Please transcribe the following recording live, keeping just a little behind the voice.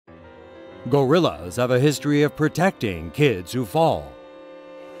Gorillas have a history of protecting kids who fall.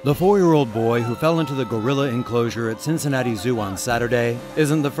 The 4-year-old boy who fell into the gorilla enclosure at Cincinnati Zoo on Saturday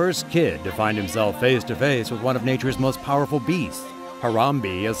isn't the first kid to find himself face to face with one of nature's most powerful beasts.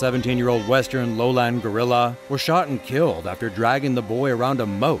 Harambe, a 17-year-old western lowland gorilla, was shot and killed after dragging the boy around a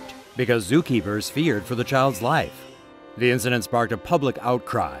moat because zookeepers feared for the child's life. The incident sparked a public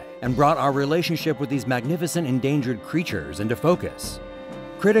outcry and brought our relationship with these magnificent endangered creatures into focus.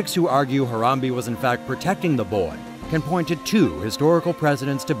 Critics who argue Harambe was in fact protecting the boy can point to 2 historical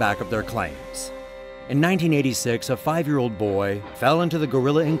precedents to back up their claims. In 1986, a 5-year-old boy fell into the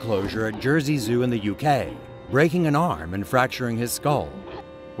gorilla enclosure at Jersey Zoo in the UK, breaking an arm and fracturing his skull.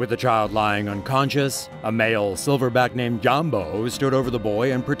 With the child lying unconscious, a male silverback named Jambo stood over the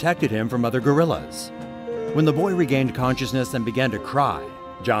boy and protected him from other gorillas. When the boy regained consciousness and began to cry,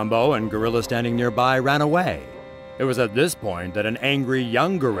 Jambo and gorillas standing nearby ran away. It was at this point that an angry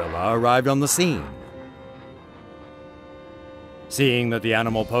young gorilla arrived on the scene. Seeing that the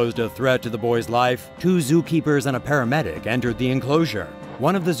animal posed a threat to the boy's life, 2 zookeepers and a paramedic entered the enclosure.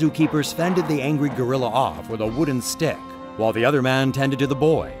 One of the zookeepers fended the angry gorilla off with a wooden stick, while the other man tended to the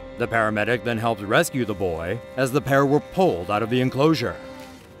boy. The paramedic then helped rescue the boy as the pair were pulled out of the enclosure.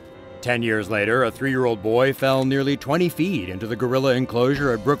 10 years later, a 3-year-old boy fell nearly 20 feet into the gorilla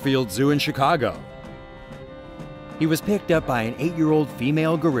enclosure at Brookfield Zoo in Chicago. He was picked up by an 8-year-old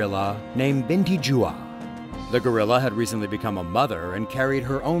female gorilla named Binti Jua. The gorilla had recently become a mother and carried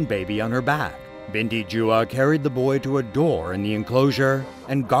her own baby on her back. Binti Jua carried the boy to a door in the enclosure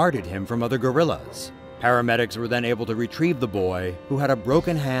and guarded him from other gorillas. Paramedics were then able to retrieve the boy, who had a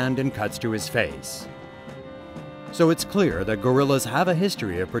broken hand and cuts to his face. So it's clear that gorillas have a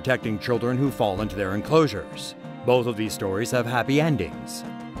history of protecting children who fall into their enclosures. Both of these stories have happy endings.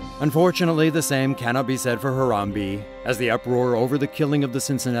 Unfortunately, the same cannot be said for Harambe, as the uproar over the killing of the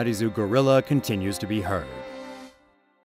Cincinnati Zoo gorilla continues to be heard.